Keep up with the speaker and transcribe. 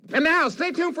And now,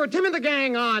 stay tuned for Tim and the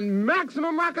Gang on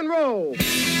Maximum Rock and Roll.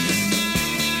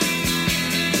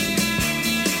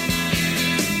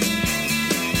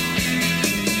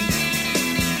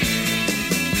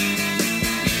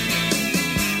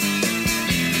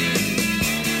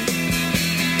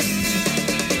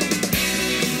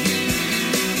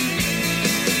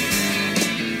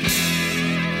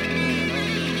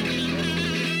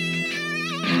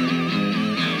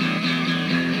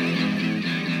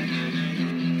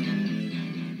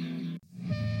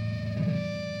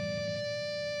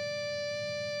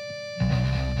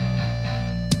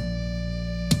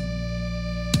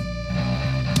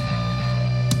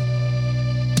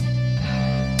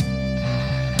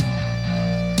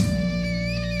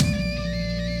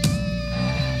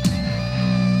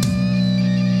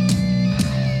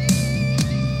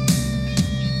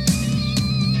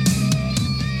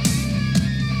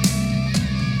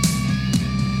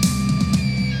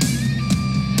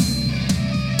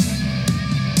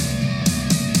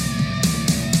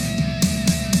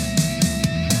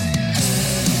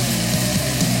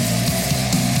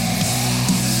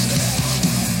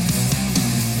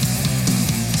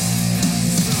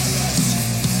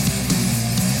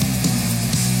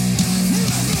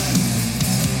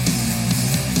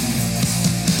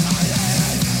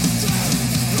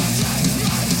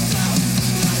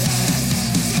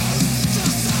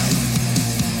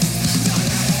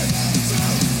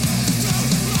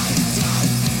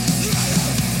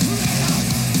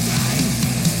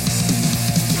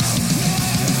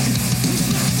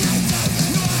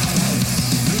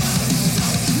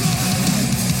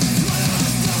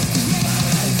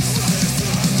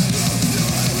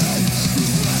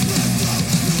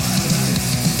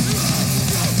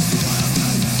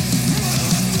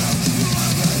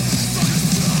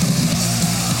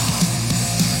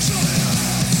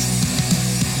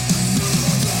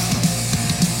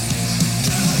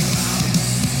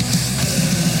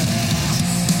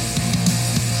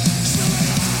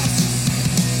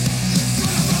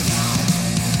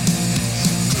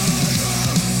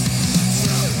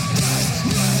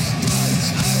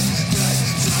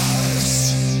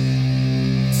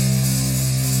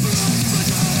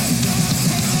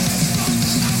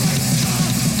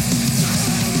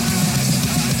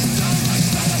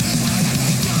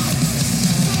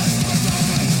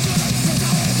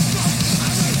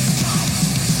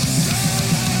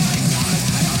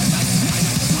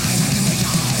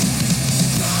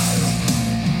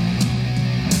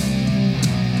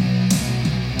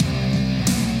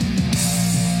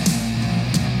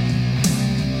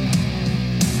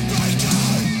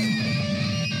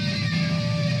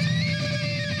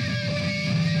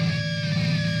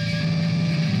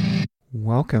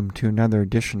 Welcome to another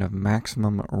edition of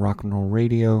Maximum Rock and Roll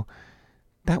Radio.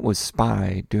 That was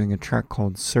Spy doing a track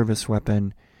called Service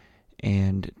Weapon,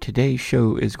 and today's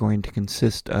show is going to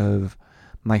consist of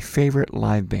my favorite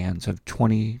live bands of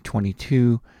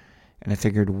 2022, and I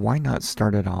figured why not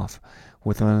start it off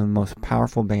with one of the most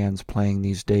powerful bands playing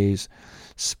these days,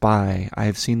 Spy. I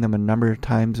have seen them a number of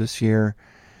times this year.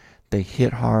 They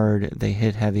hit hard, they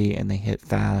hit heavy, and they hit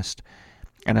fast,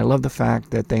 and I love the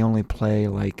fact that they only play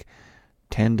like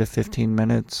 10 to 15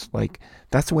 minutes. Like,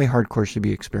 that's the way hardcore should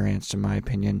be experienced, in my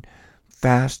opinion.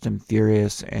 Fast and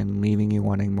furious and leaving you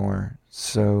wanting more.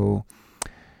 So,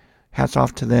 hats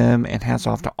off to them, and hats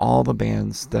off to all the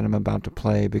bands that I'm about to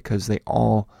play, because they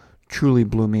all truly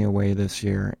blew me away this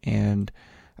year. And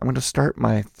I'm going to start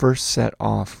my first set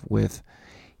off with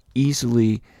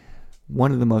easily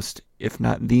one of the most, if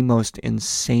not the most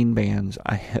insane bands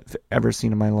I have ever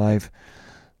seen in my life.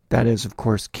 That is, of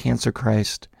course, Cancer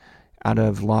Christ, out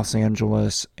of Los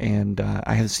Angeles, and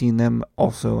I have seen them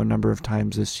also a number of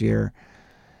times this year.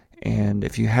 And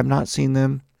if you have not seen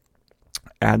them,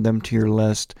 add them to your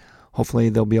list. Hopefully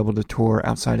they'll be able to tour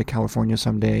outside of California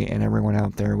someday, and everyone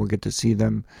out there will get to see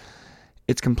them.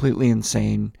 It's completely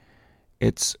insane.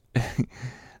 It's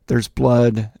there's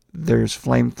blood, there's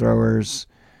flamethrowers,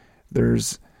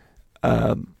 there's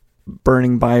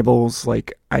burning Bibles,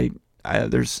 like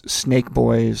there's Snake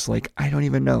Boys. Like, I don't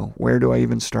even know. Where do I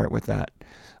even start with that?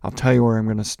 I'll tell you where I'm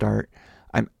going to start.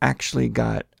 I'm actually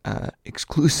got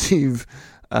exclusive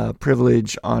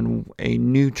privilege on a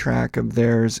new track of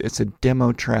theirs. It's a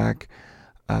demo track,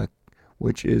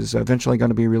 which is eventually going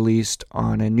to be released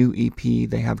on a new EP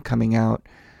they have coming out.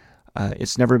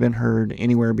 It's never been heard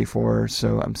anywhere before,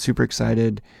 so I'm super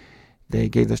excited. They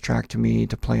gave this track to me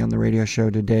to play on the radio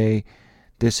show today.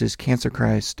 This is Cancer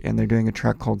Christ, and they're doing a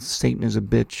track called Satan is a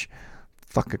Bitch,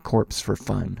 Fuck a Corpse for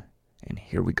Fun. And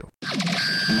here we go.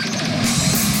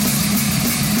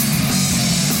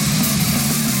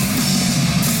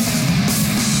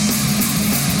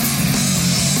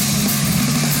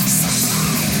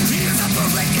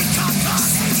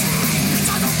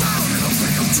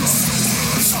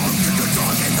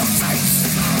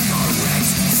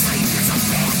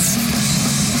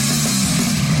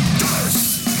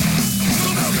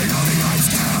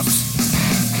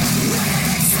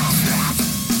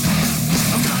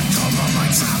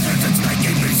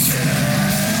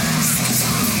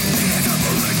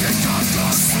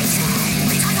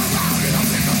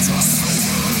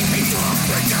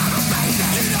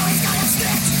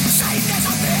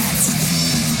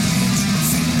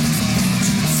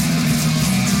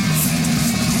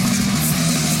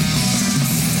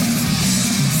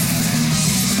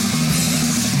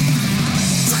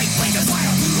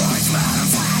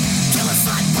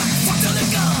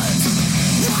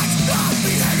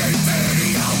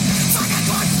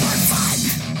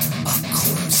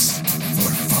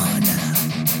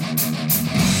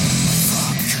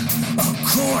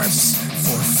 corpse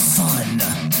for fun.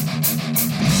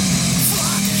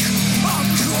 Fuck a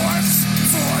corpse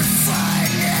for fun.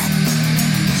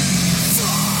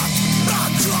 Fuck a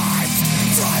corpse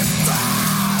for fun.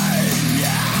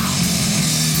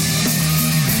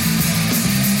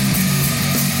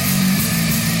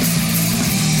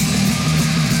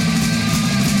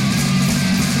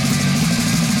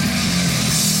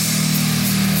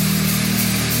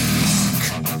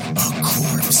 Fuck a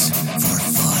corpse for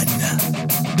fun.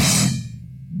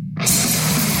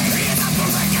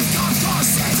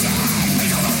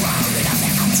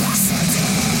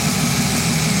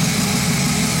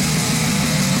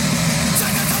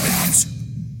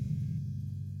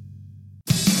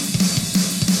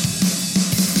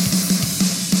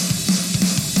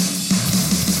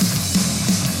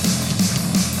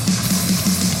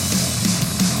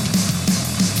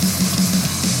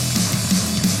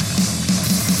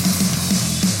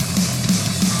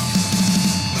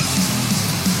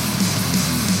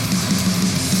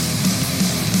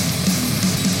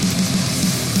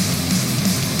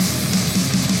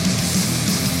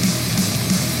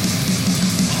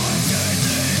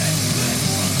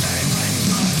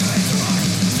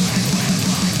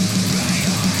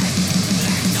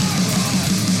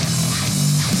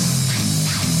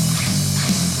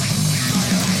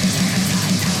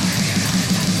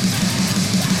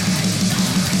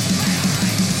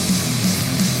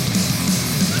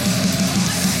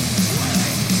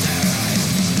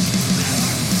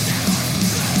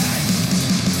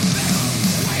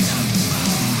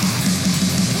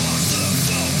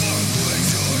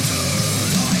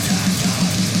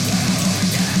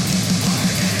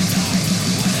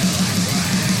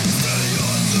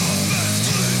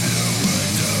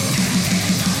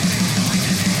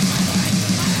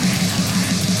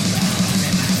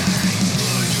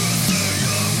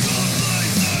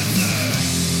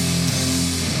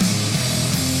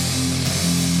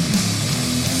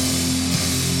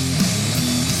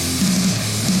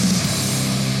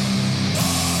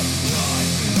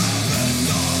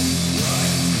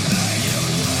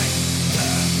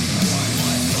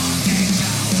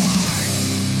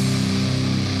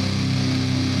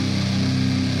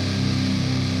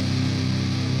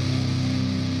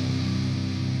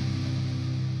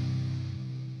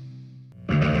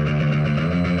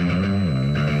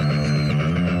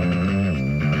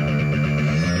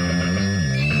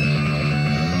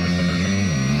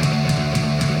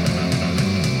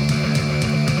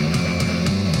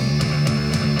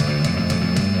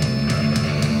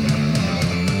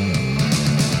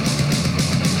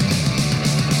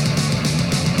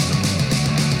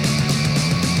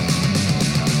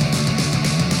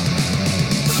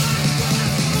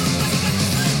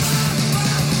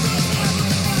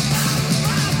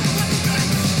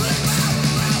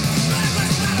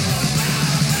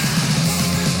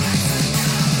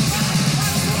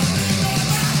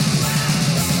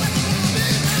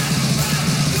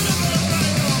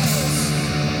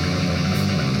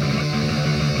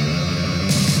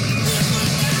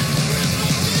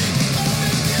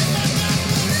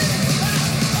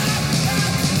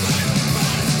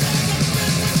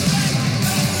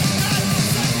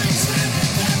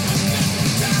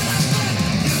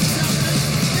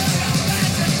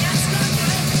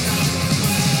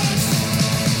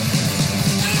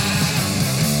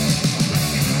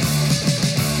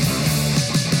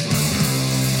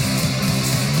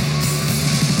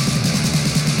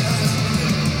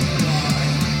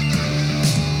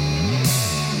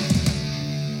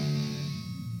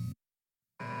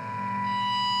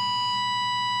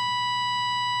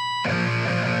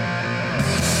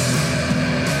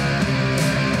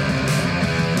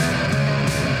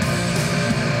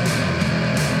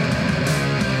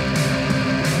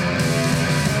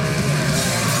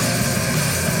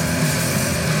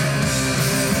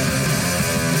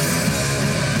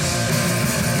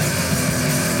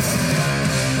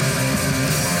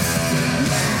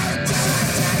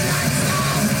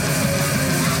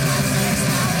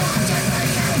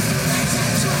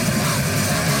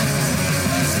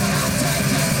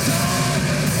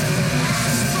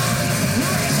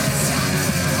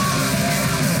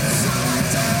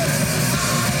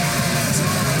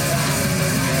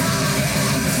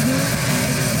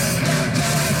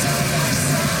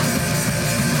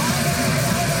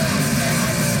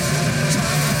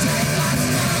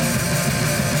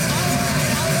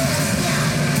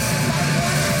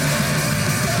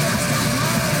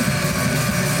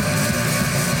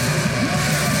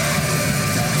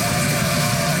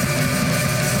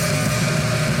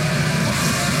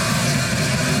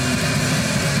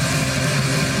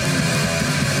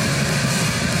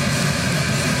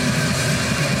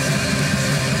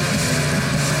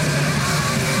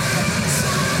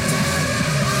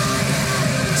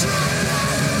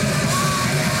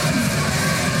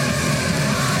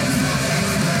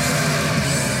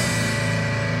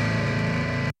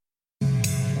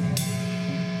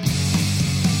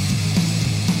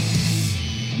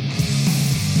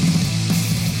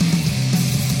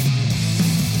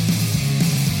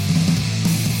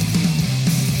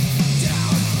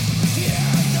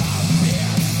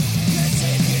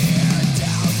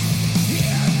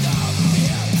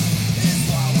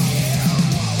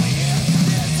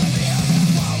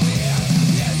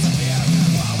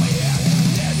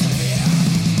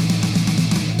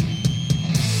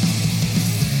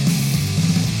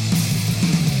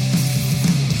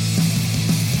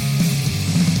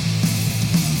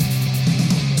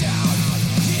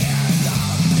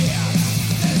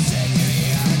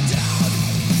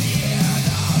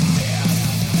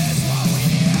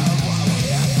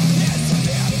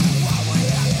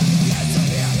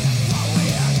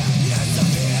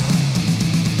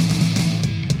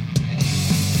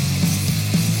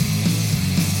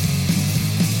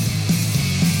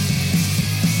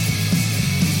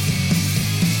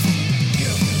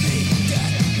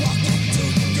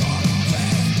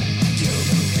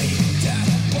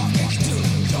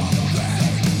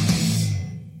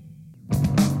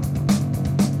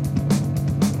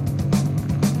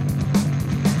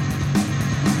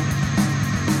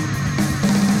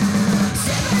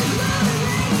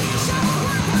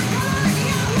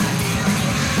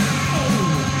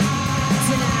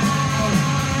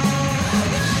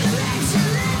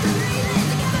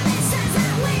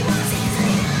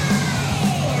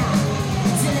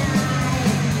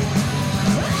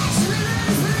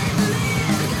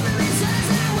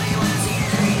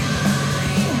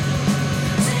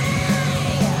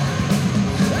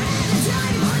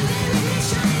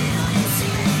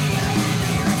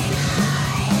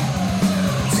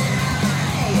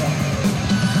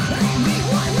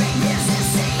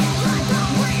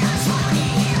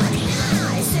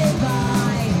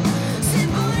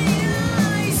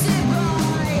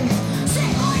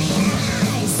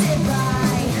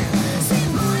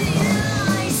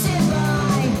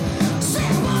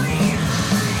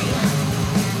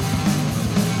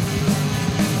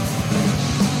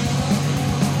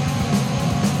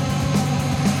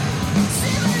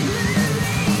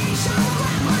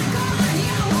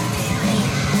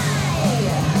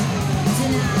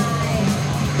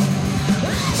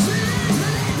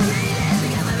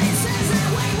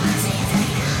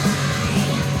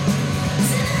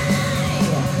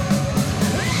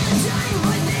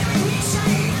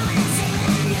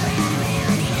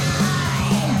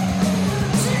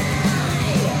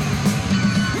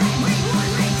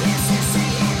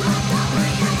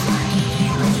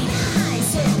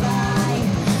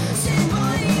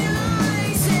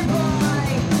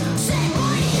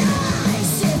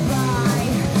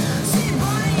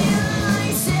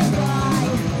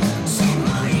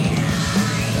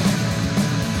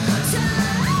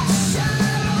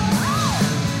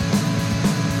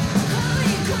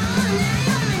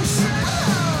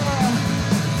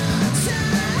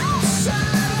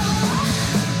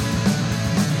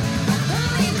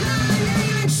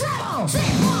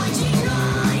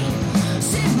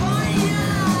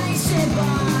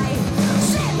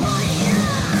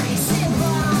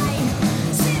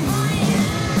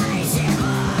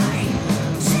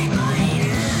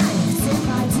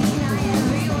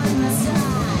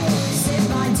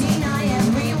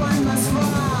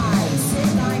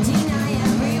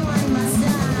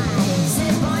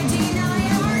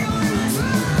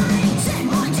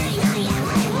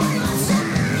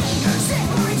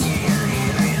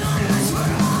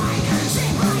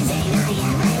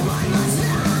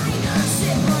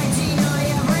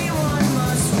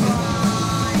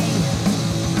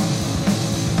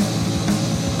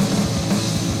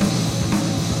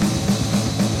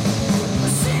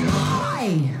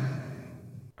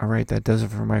 that does it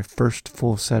for my first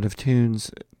full set of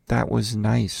tunes. That was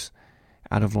Nice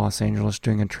out of Los Angeles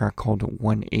doing a track called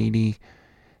 180.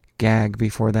 Gag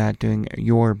before that doing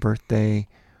Your Birthday.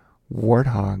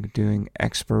 Warthog doing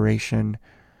Expiration.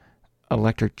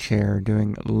 Electric Chair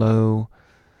doing Low.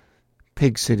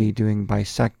 Pig City doing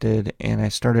Bisected. And I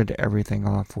started everything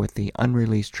off with the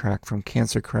unreleased track from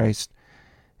Cancer Christ.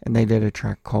 And they did a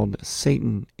track called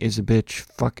Satan is a Bitch,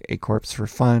 Fuck a Corpse for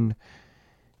Fun.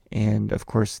 And of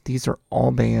course, these are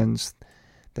all bands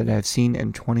that I've seen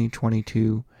in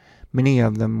 2022, many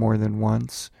of them more than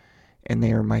once, and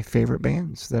they are my favorite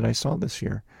bands that I saw this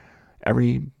year.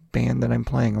 Every band that I'm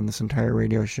playing on this entire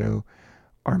radio show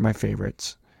are my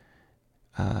favorites.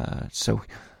 So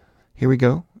here we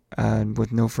go.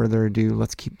 With no further ado,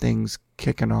 let's keep things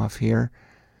kicking off here.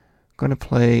 I'm going to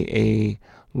play a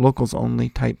locals only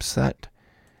type set.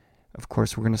 Of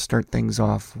course, we're going to start things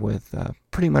off with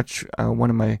pretty much one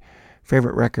of my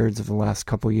favorite records of the last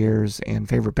couple years, and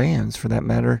favorite bands for that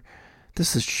matter.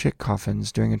 This is Shit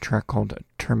Coffins doing a track called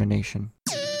Termination.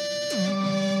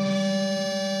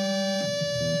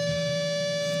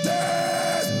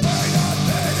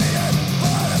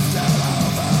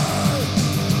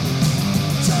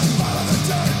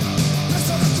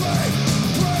 Flying,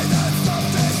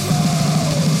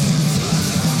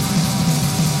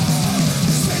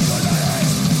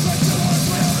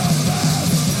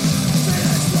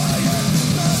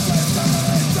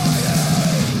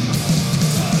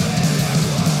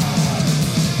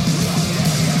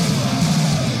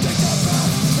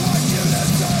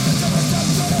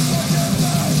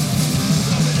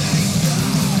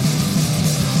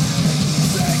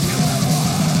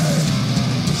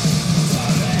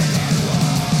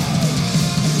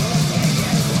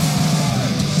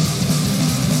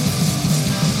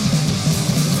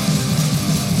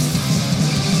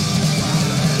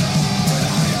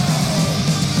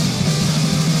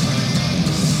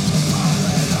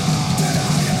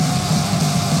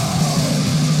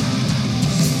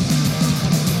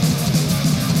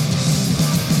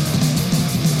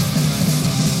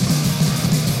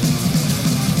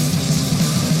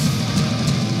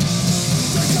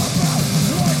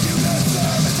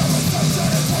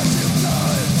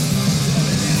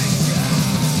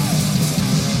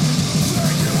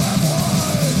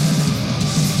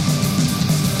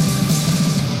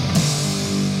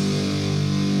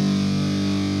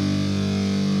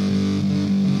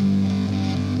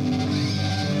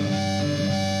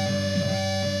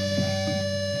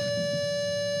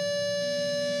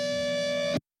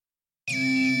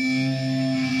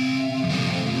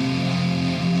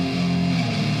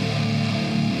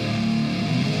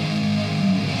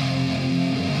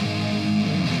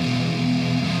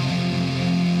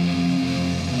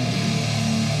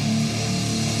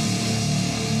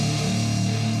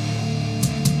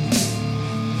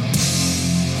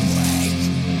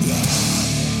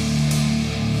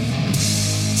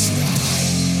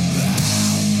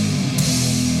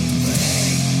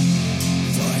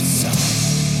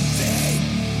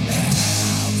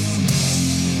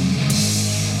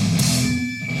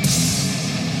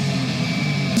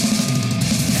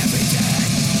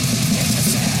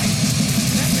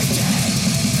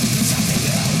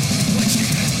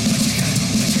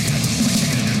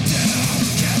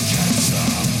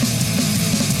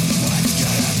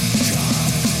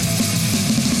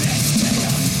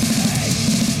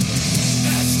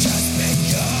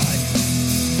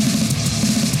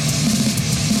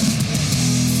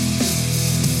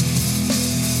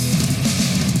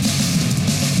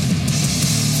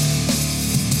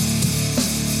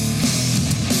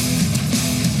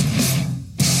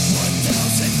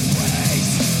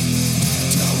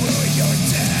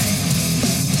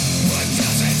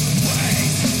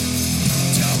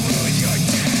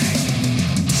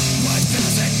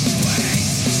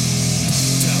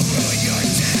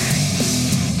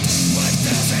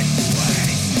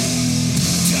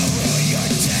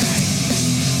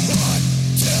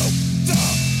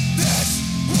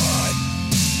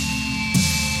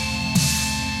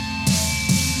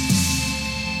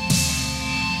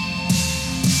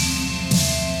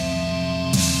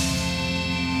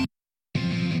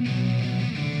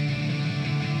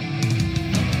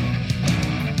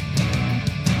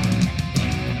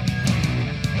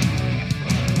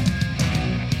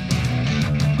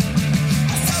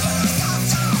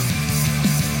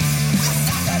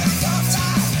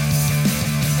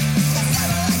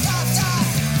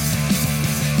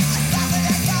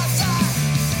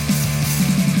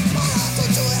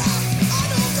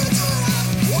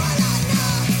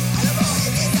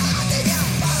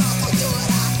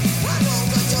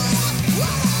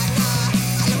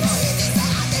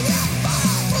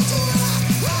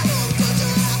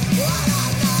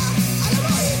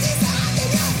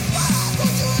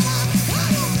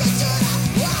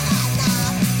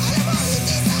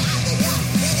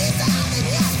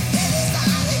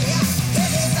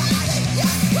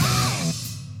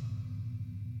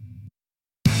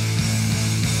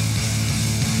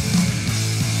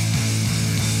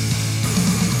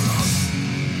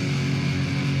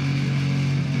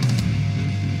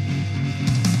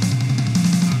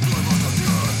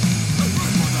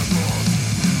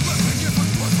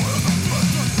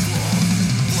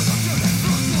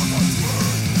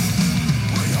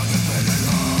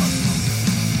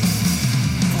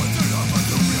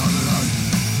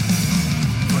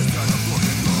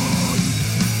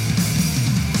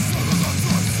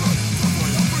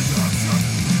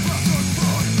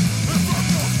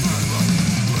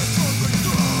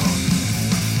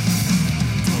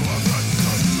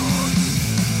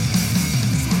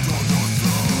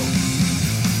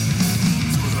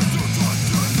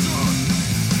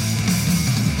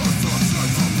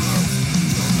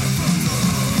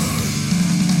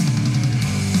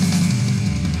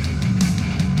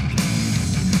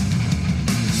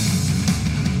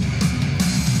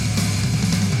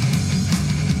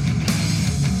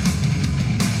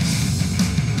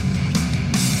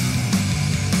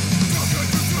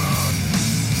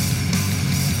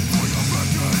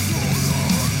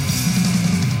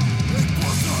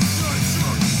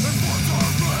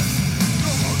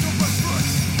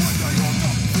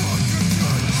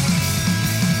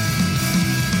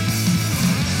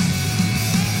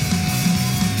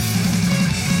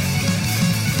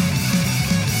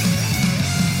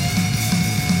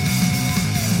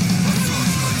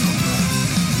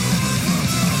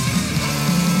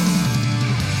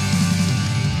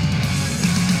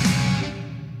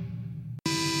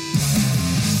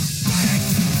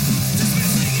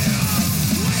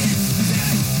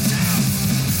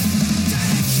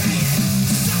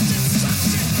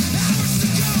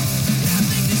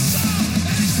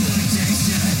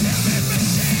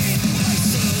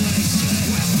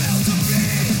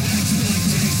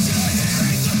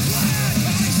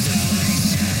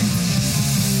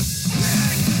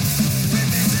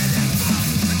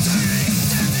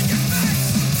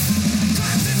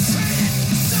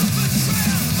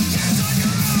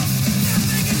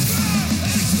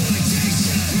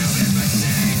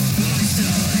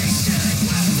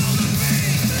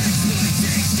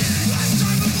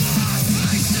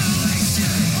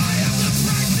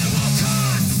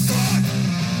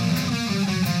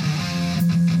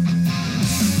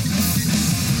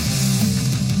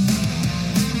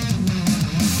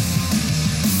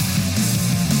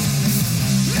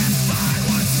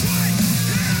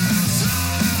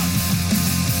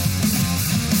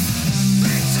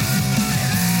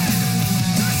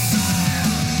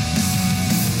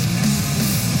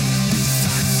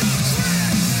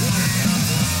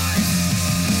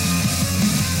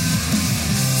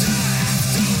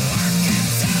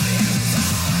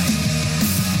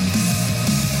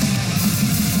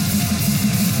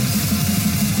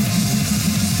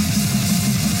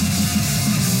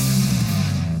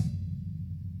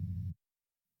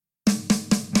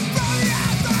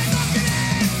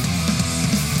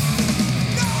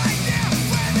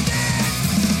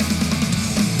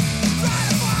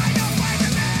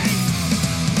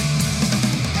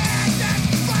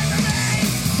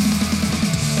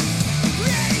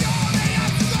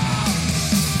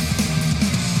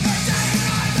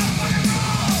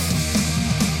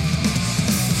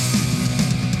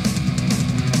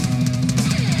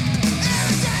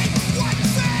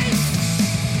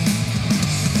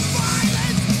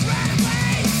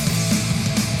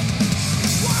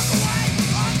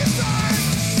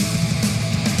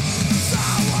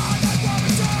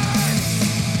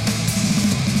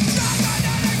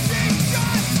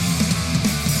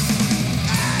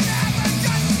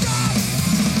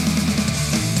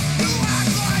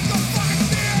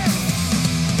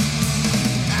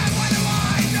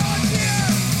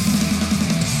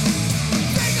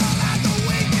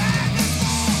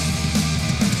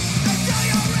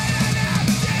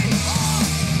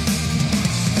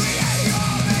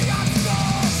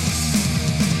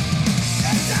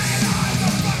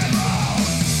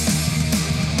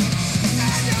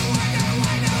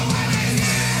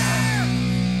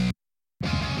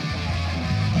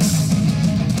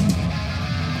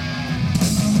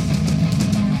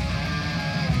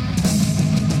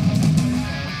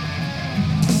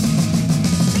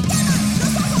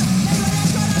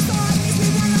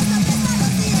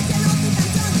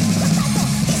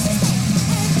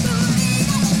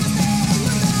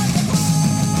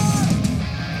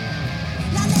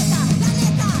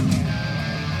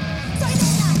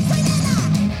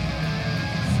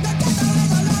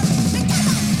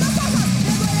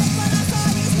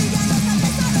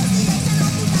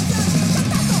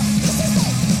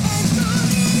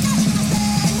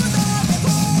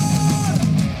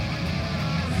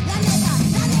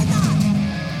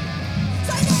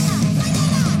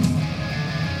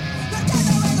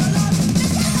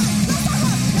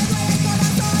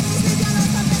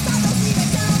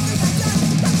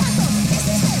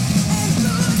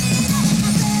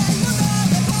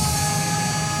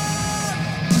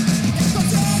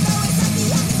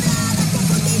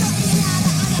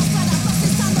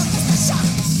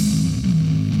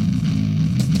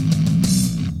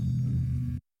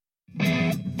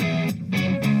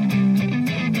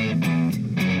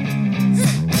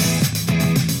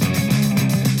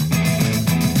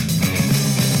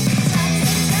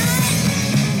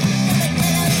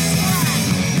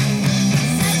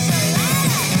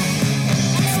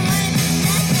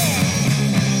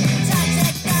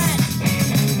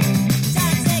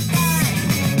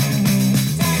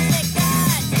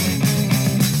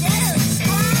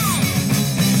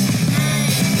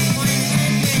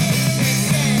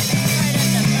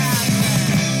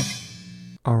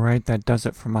 Alright, that does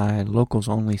it for my locals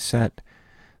only set.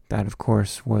 That, of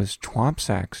course, was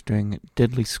Twompsax doing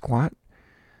Diddly Squat,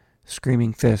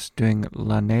 Screaming Fist doing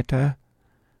La Neta,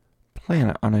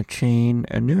 Planet on a Chain,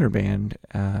 a newer band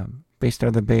based out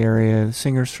of the Bay Area, the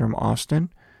singers from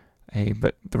Austin,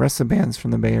 but the rest of the band's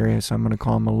from the Bay Area, so I'm going to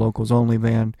call them a locals only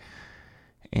band.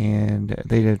 And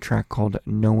they did a track called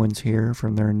No One's Here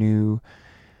from their new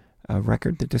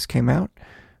record that just came out.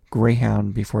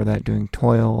 Greyhound before that doing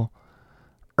Toil,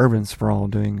 Urban Sprawl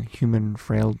doing Human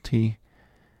Frailty,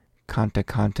 Kanta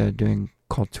Kanta doing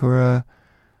Cultura,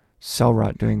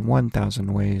 Cellrot doing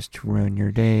 1,000 Ways to Ruin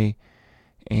Your Day,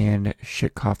 and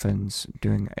Shit Coffins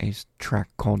doing a track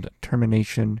called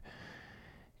Termination.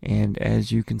 And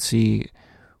as you can see,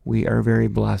 we are very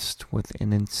blessed with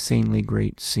an insanely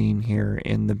great scene here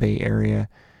in the Bay Area.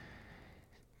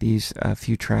 These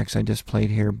few tracks I just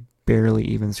played here barely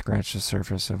even scratch the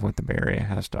surface of what the Bay Area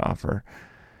has to offer.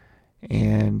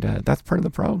 And that's part of the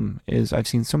problem, is I've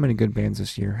seen so many good bands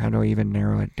this year. How do I even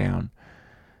narrow it down?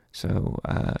 So,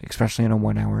 especially in a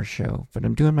 1 hour show. But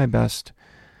I'm doing my best.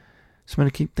 So I'm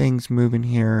going to keep things moving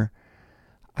here.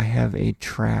 I have a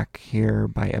track here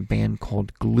by a band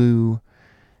called Glue.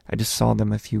 I just saw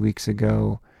them a few weeks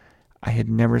ago. I had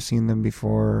never seen them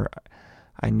before.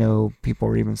 I know people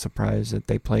were even surprised that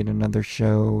they played another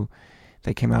show.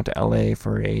 They came out to LA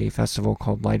for a festival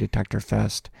called Lie Detector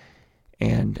Fest,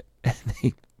 and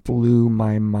they blew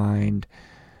my mind.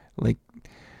 Like,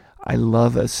 I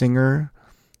love a singer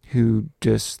who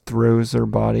just throws their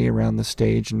body around the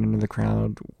stage and into the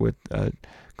crowd with a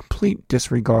complete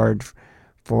disregard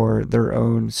for their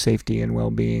own safety and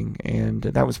well-being. And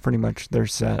that was pretty much their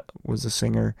set, was a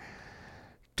singer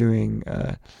doing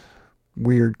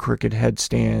weird crooked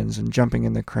headstands and jumping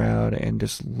in the crowd and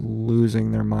just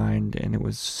losing their mind. And it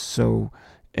was so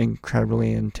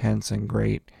incredibly intense and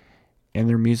great. And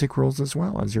their music rules as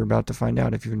well, as you're about to find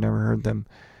out if you've never heard them.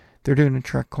 They're doing a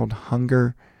track called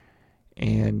Hunger,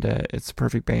 and it's the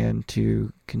perfect band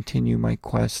to continue my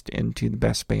quest into the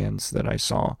best bands that I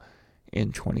saw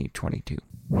in 2022.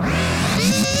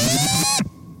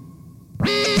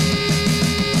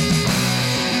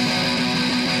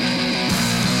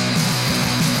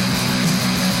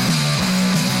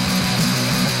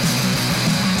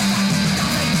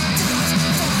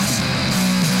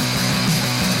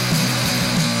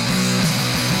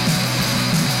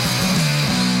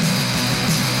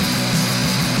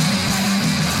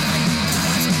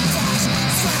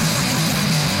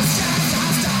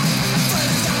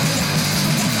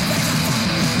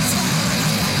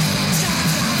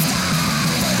 Stop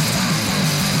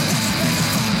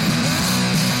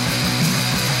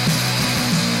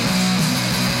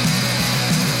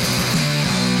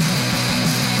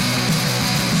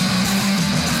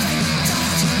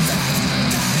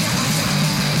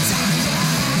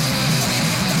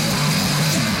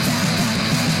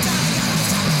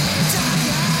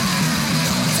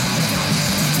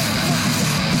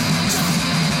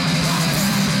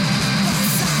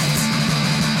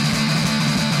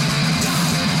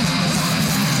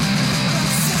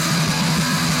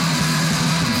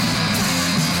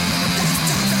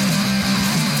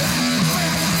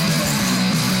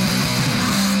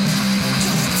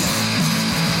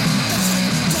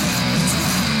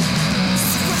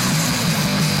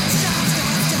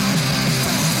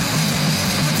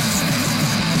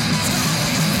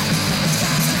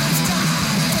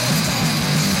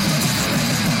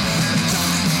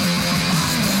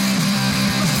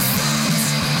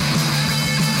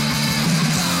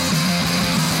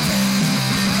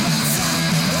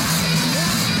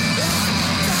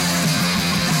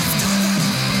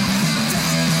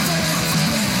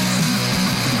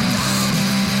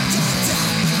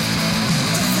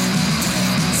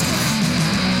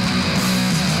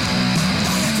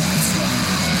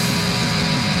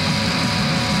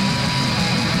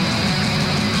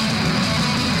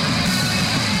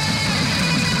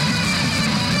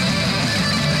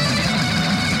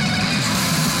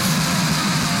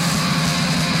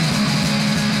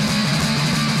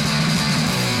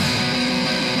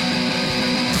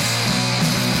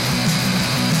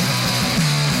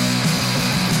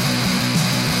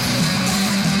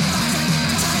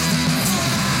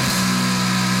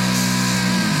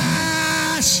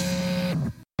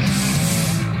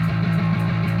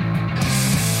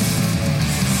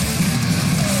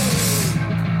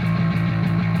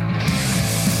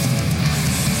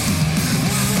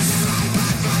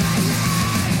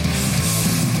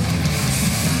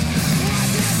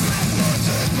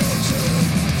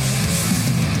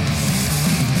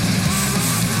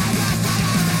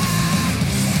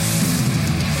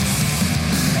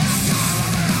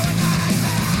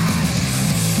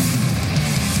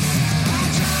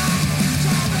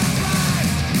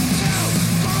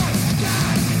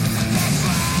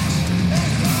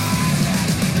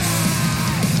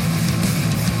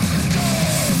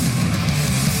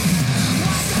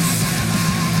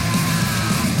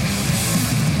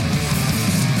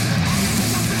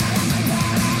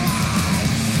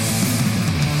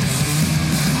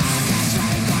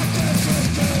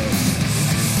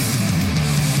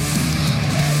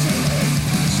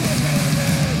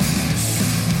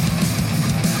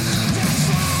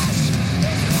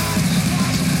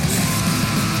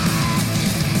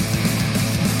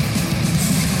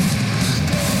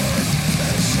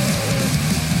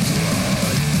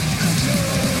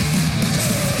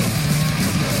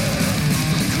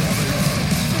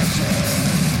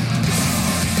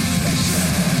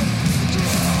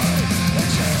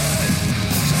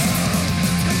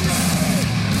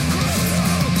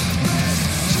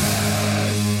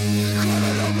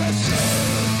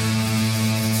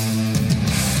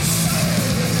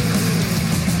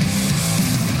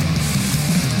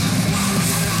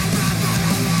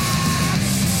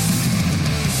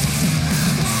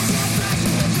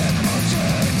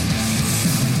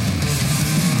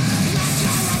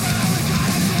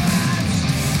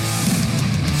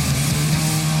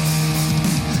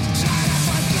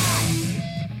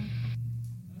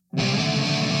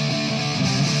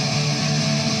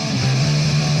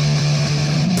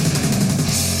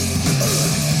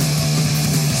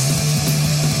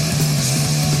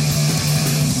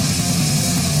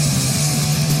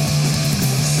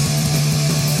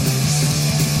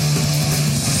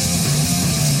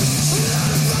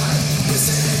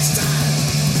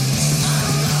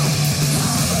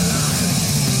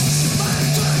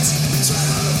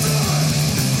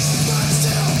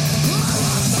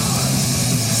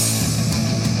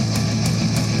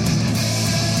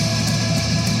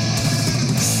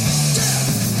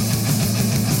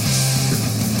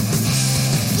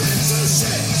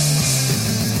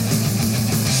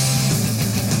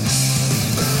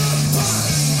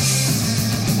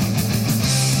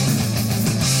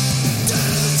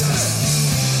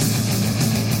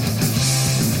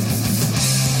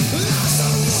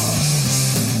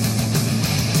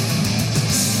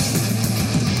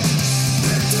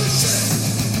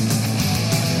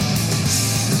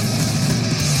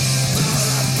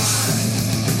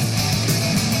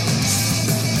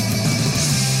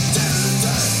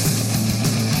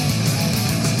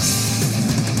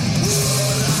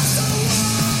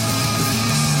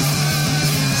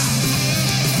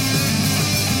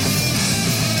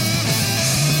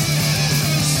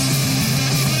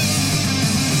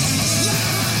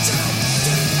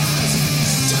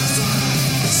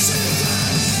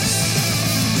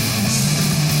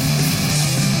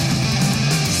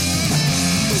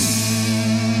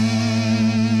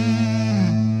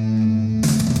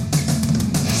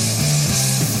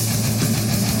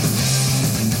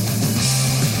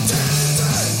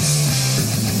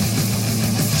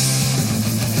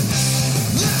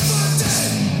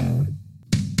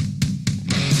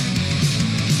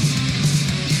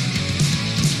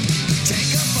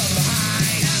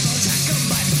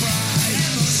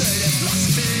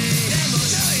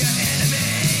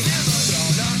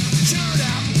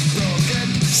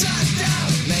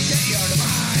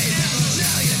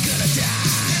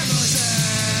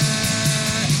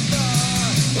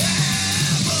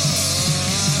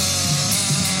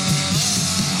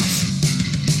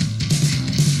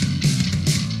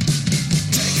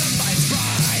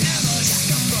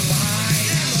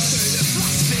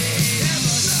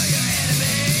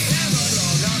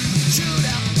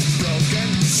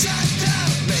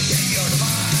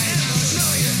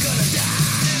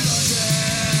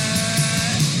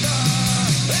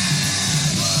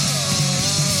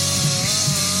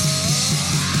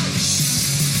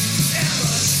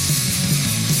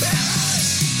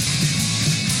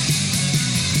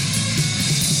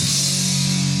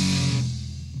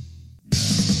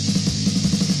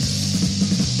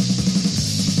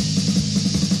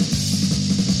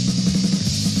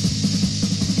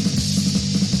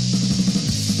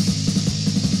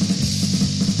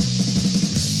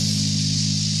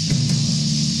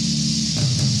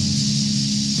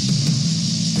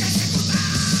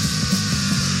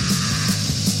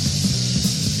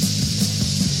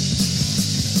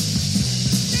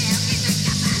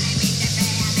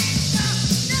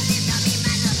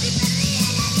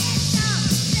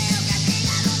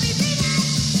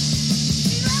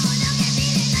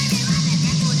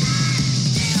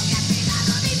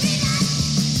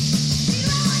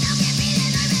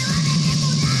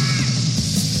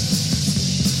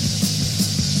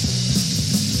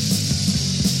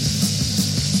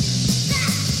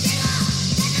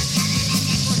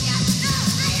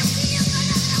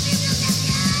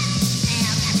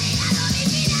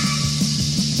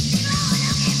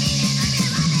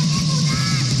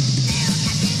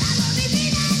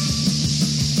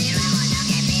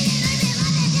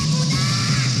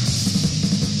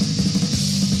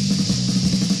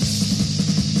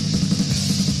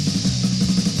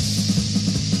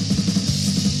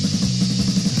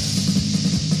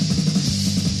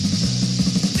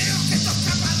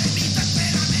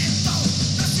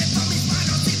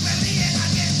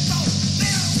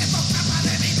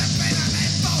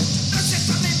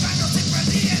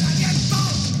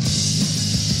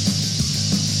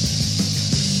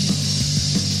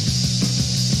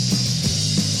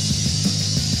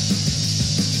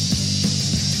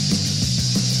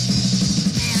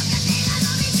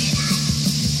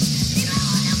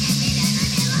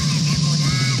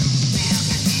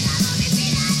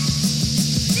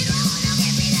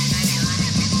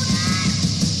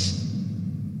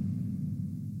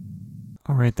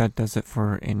Alright, that does it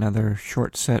for another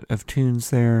short set of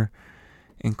tunes there,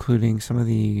 including some of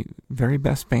the very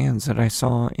best bands that I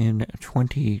saw in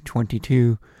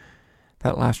 2022.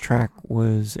 That last track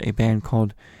was a band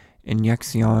called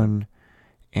Injection,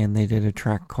 and they did a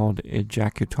track called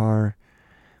Ejacutar.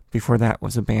 Before that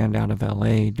was a band out of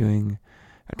LA doing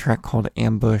a track called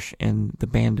Ambush, and the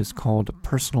band is called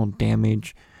Personal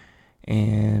Damage,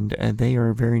 and they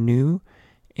are very new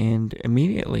and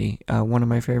immediately one of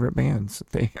my favorite bands.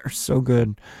 They are so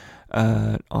good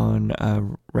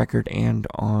on record and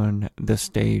on the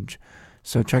stage.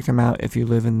 So check them out if you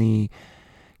live in the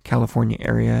California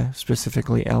area,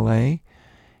 specifically LA.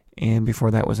 And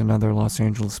before that was another Los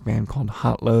Angeles band called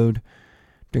Hot Load,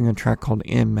 doing a track called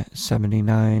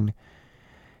M79.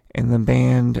 And the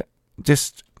band,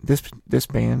 just this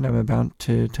band, I'm about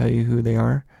to tell you who they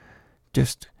are,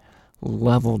 just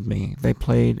leveled me. They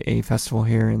played a festival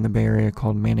here in the Bay Area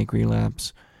called Manic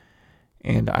Relapse,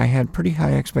 and I had pretty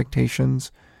high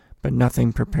expectations, but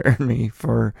nothing prepared me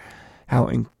for how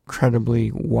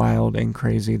incredibly wild and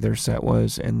crazy their set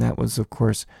was. And that was, of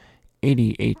course,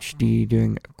 ADHD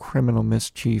doing Criminal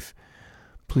Mischief.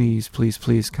 Please, please,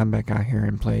 please come back out here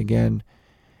and play again.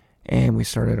 And we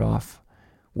started off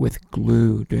with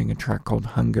Glue doing a track called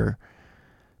Hunger.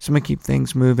 So I'm going to keep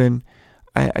things moving.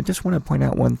 I just want to point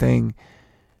out one thing.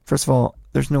 First of all,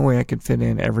 there's no way I could fit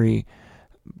in every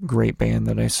great band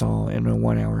that I saw in a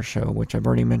 1-hour show, which I've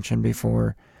already mentioned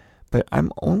before. But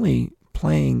I'm only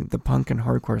playing the punk and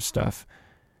hardcore stuff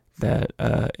that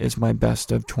is my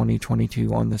best of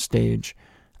 2022 on the stage.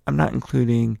 I'm not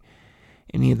including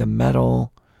any of the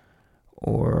metal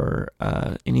or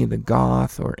any of the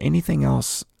goth or anything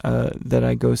else that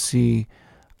I go see.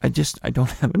 I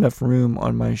don't have enough room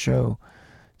on my show.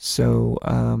 So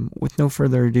with no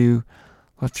further ado,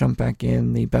 let's jump back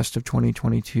in the best of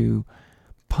 2022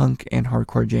 punk and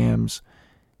hardcore jams.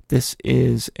 This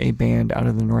is a band out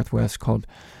of the Northwest called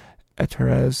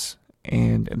Eterez,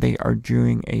 and they are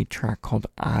doing a track called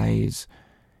Eyes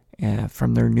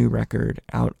from their new record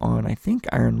out on, I think,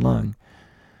 Iron Lung.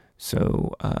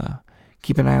 So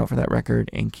keep an eye out for that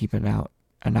record, and keep an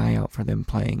eye out for them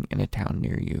playing in a town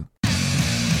near you.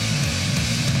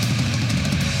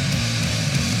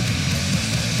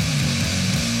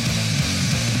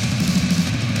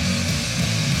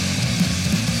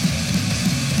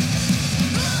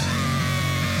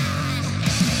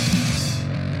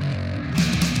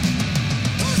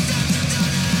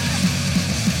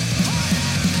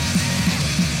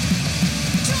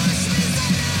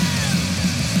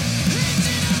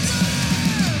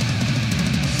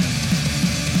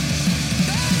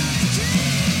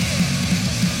 Keep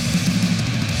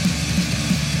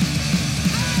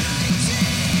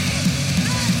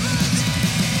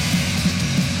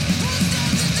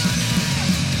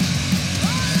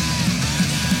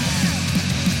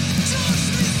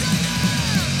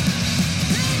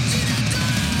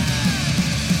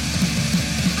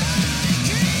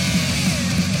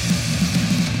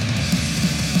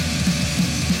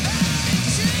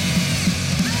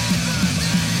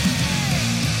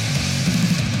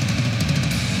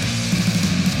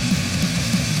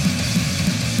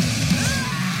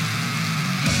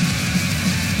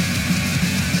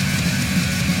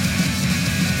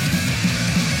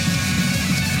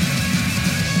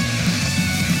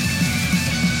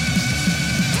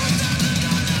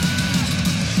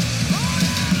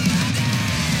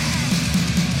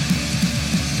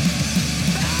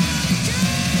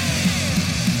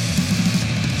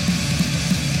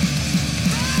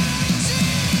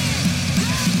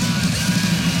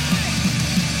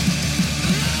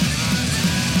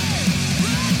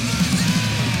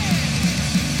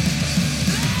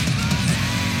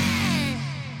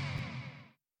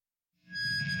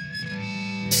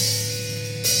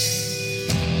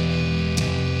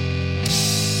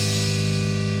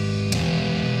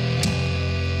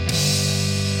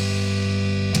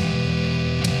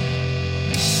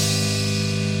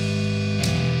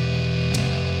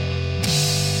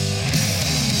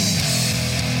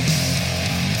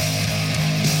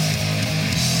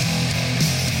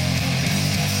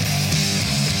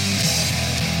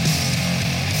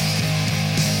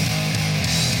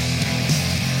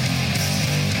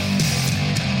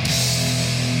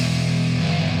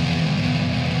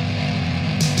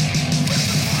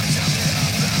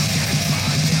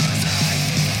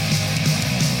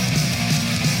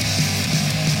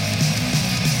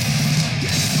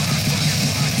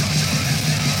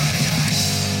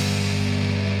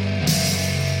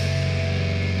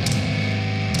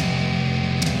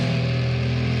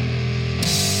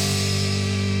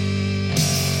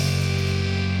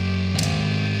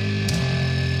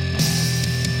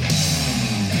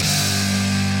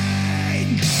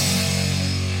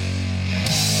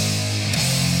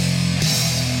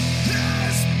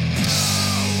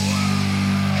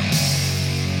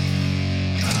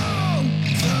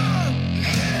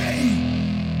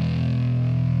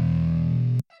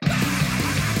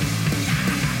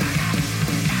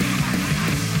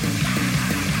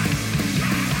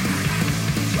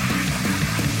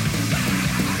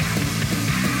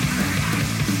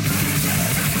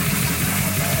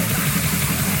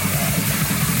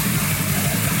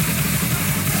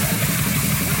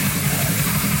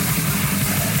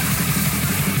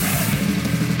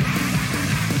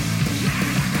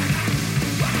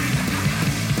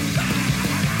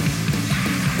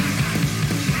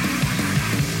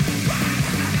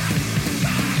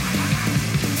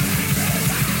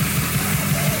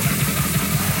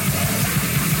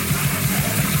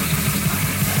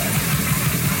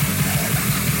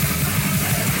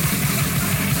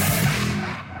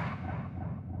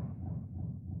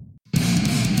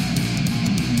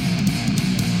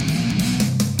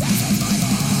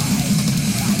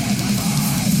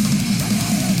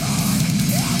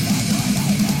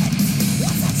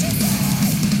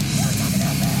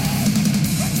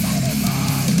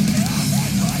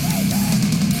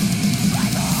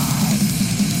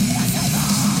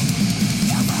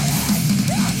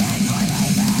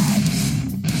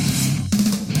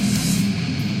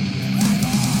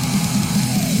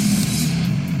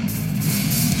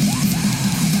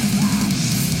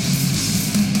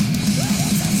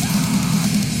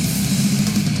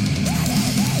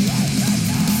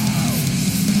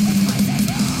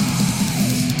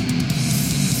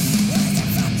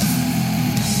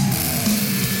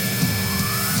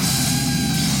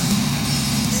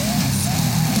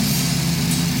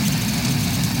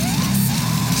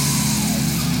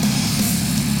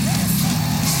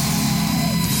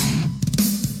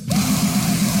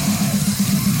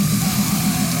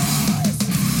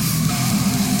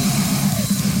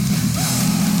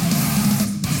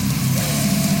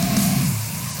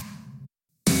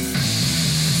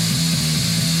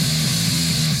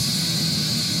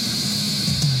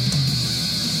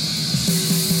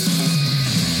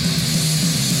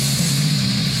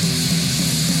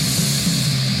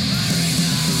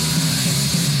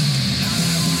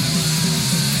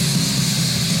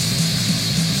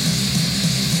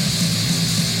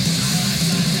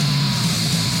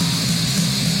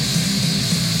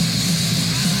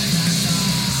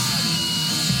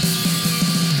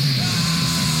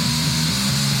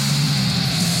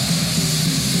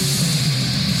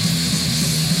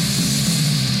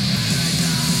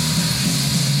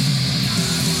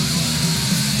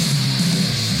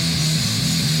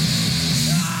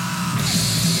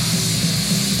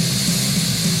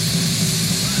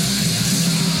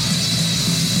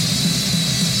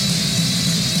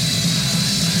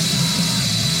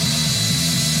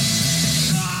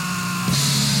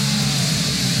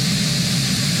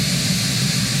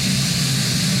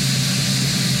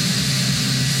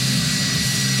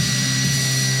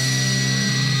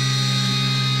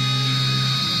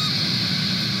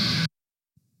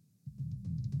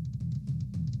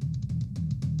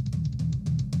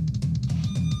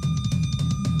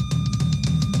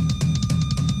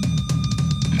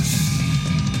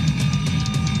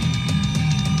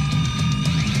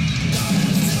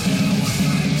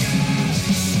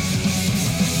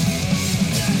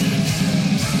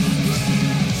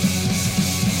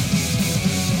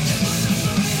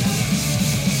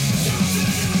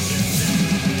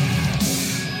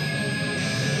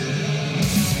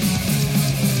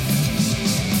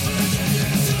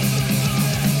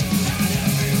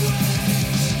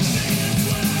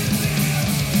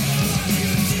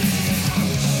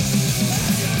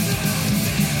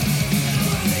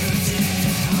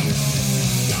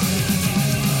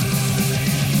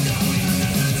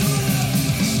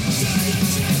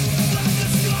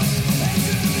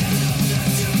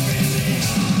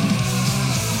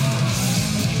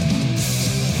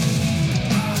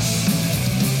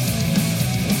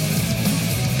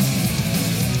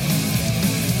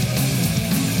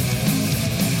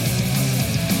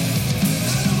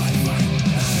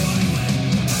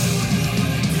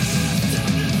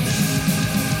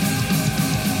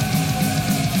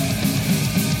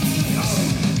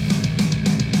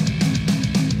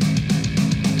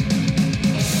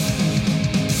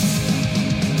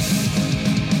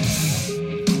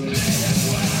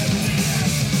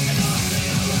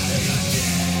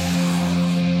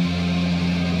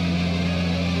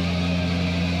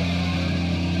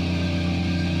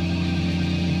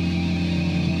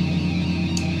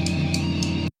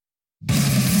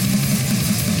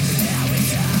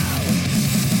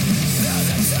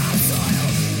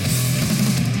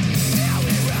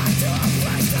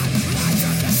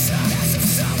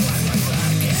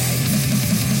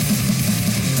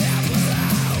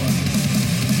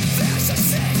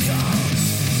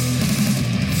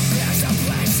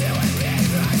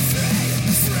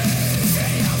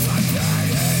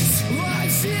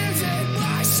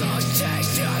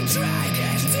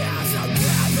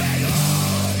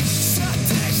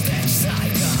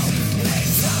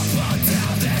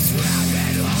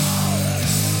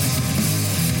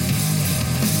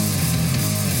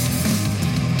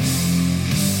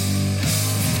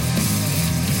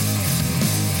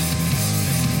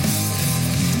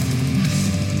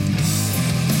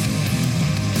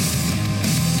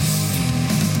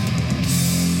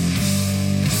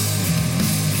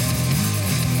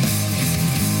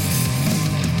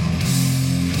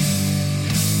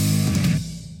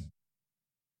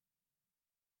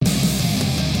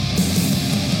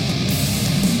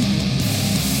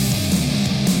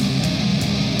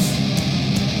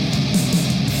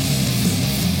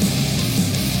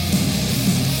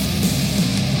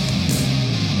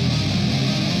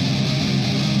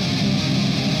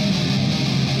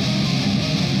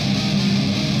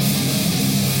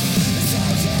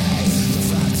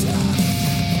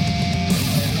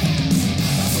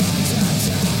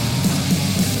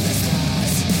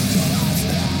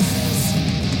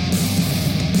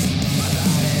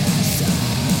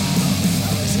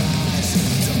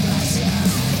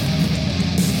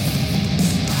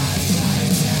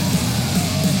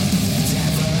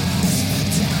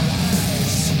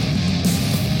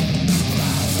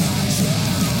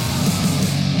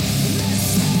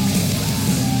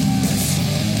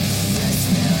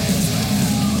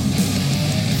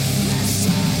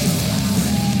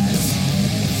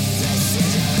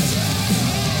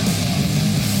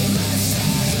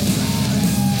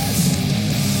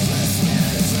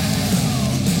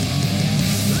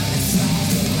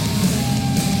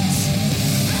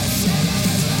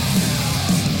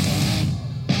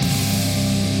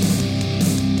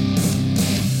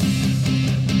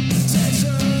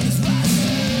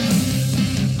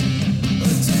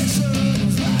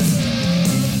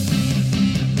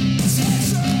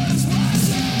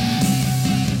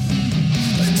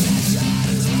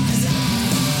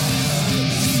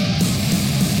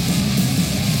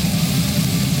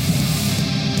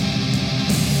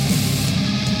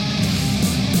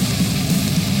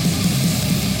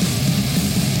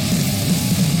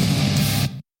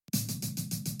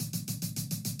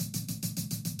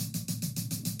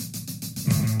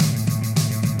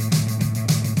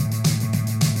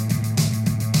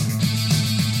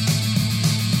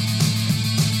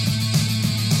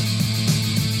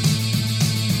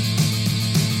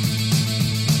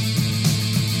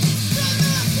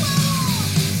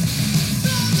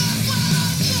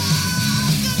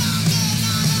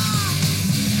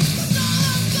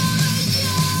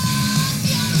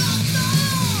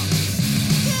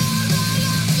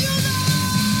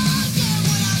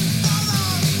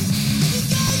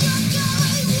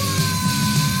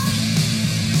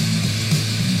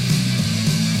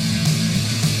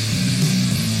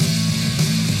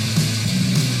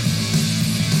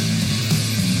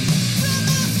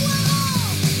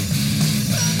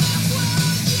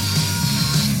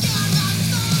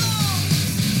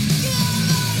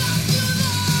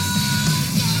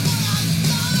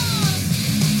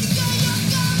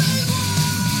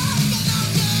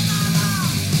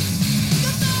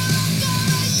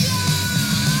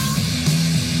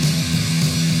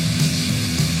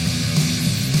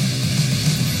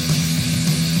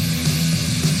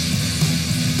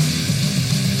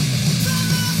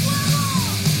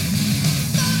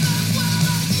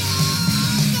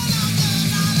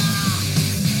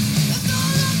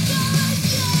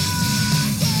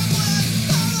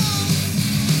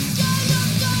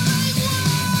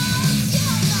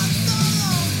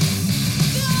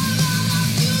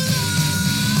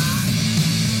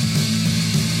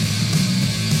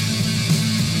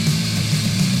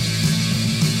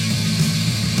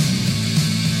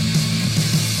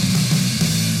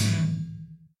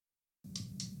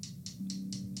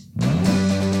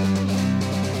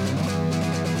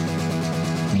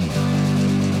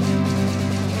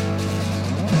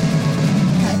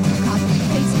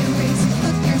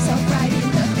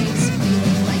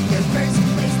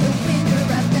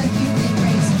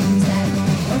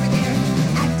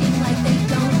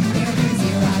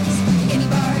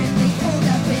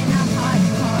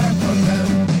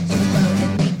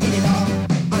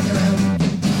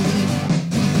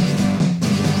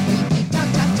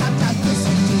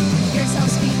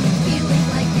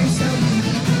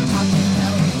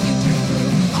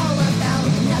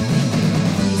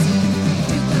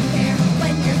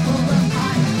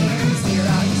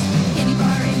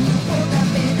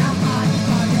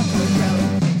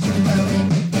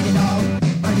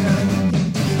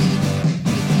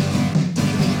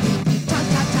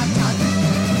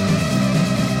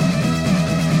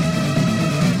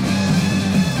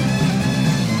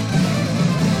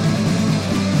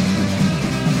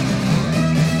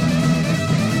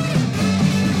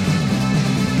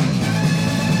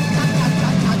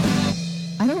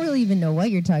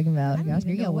you're talking about. I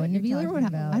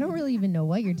don't really even know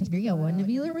what you're talking about.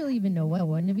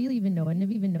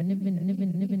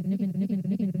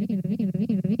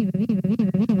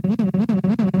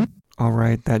 All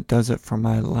right, that does it for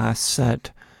my last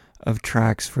set of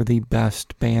tracks for the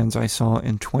best bands I saw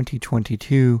in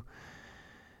 2022.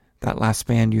 That last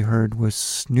band you heard was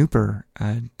Snooper,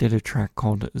 did a track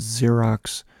called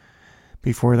Xerox.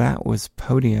 Before that was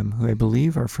Podium, who I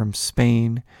believe are from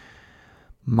Spain.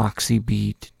 Moxie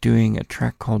Beat doing a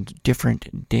track called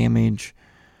Different Damage.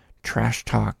 Trash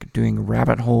Talk doing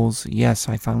Rabbit Holes. Yes,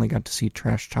 I finally got to see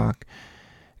Trash Talk.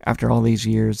 After all these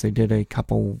years, they did a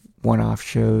couple one-off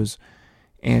shows,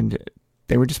 and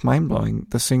they were just mind-blowing.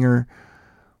 The singer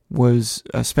was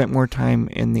spent more time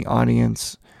in the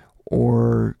audience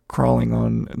or crawling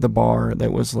on the bar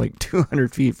that was like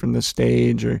 200 feet from the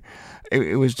stage, or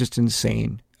it was just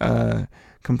insane,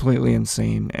 completely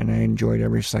insane, and I enjoyed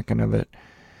every second of it.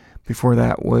 Before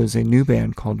that was a new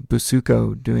band called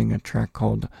Busuko doing a track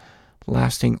called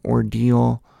Lasting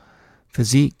Ordeal.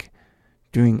 Physique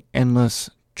doing Endless.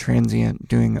 Transient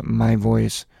doing My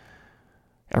Voice.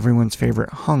 Everyone's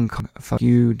favorite Hong Kong Fuck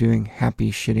You doing Happy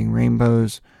Shitting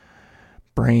Rainbows.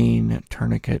 Brain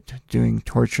Tourniquet doing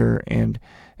Torture, and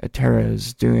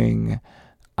Ateras doing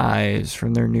Eyes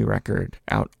from their new record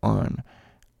out on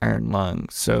Iron Lung.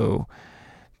 So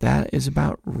that is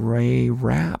about a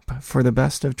wrap for the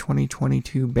best of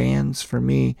 2022 bands for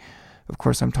me. Of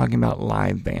course, I'm talking about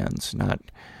live bands, not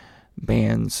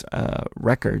bands,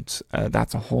 records.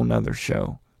 That's a whole nother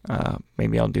show.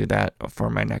 Maybe I'll do that for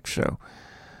my next show.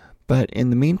 But in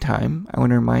the meantime, I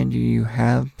want to remind you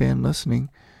have been listening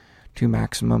to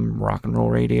Maximum Rock and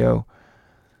Roll Radio.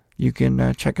 You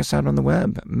can check us out on the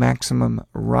web,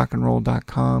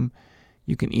 MaximumRockandRoll.com.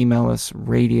 You can email us,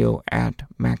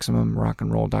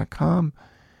 radio@MaximumRockandRoll.com.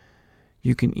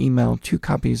 You can email 2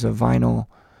 copies of vinyl,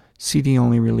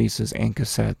 CD-only releases, and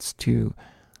cassettes to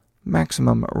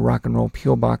Maximum Rock and Roll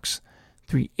P.O. Box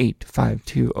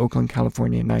 3852, Oakland,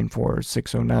 California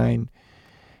 94609.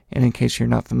 And in case you're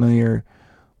not familiar,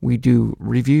 we do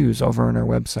reviews over on our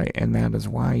website, and that is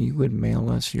why you would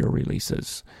mail us your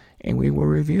releases, and we will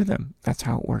review them. That's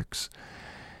how it works.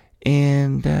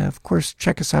 And, of course,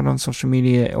 check us out on social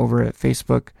media over at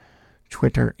Facebook,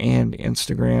 Twitter, and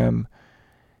Instagram.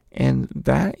 And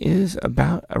that is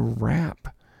about a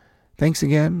wrap. Thanks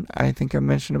again. I think I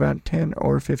mentioned about 10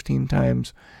 or 15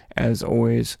 times. As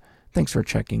always, thanks for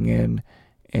checking in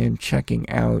and checking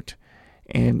out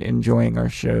and enjoying our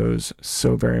shows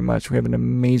so very much. We have an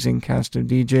amazing cast of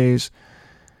DJs,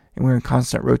 and we're in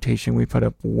constant rotation. We put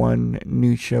up 1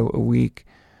 new show a week.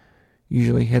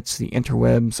 Usually hits the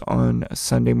interwebs on a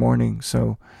Sunday morning,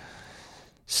 so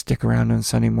stick around on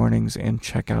Sunday mornings and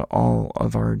check out all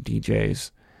of our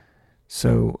DJs.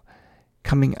 So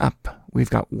coming up, we've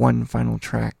got one final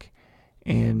track,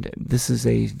 and this is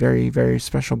a very, very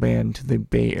special band to the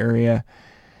Bay Area.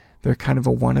 They're kind of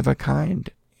a one-of-a-kind,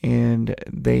 and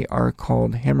they are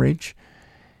called Hemorrhage,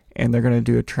 and they're going to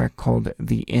do a track called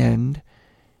The End.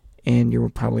 And you were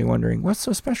probably wondering, what's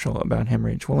so special about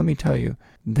Hemorrhage? Well, let me tell you.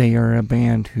 They are a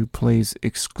band who plays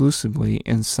exclusively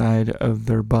inside of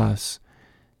their bus.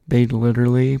 They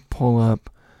literally pull up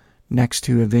next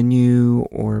to a venue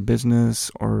or a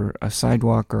business or a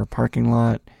sidewalk or a parking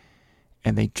lot,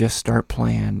 and they just start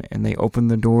playing, and they open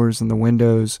the doors and the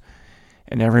windows,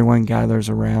 and everyone gathers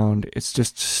around. It's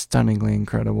just stunningly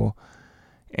incredible.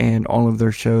 And all of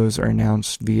their shows are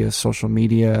announced via social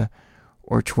media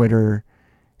or Twitter,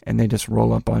 and they just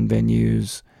roll up on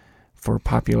venues for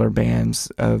popular bands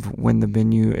of when the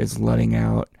venue is letting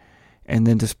out, and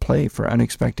then just play for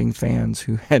unexpected fans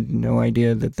who had no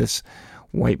idea that this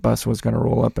white bus was going to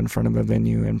roll up in front of a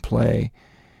venue and play.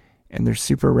 And they're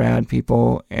super rad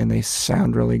people, and they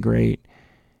sound really great.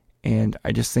 And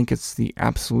I just think it's the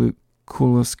absolute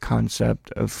coolest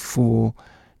concept of full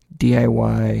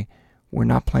DIY. We're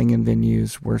not playing in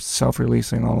venues. We're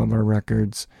self-releasing all of our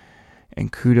records.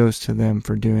 And kudos to them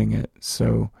for doing it.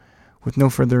 So with no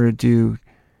further ado,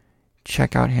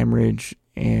 check out Hemorrhage.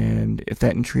 And if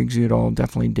that intrigues you at all,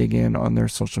 definitely dig in on their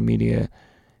social media.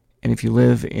 And if you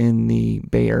live in the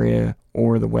Bay Area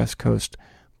or the West Coast,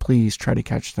 please try to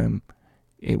catch them.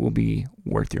 It will be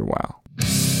worth your while.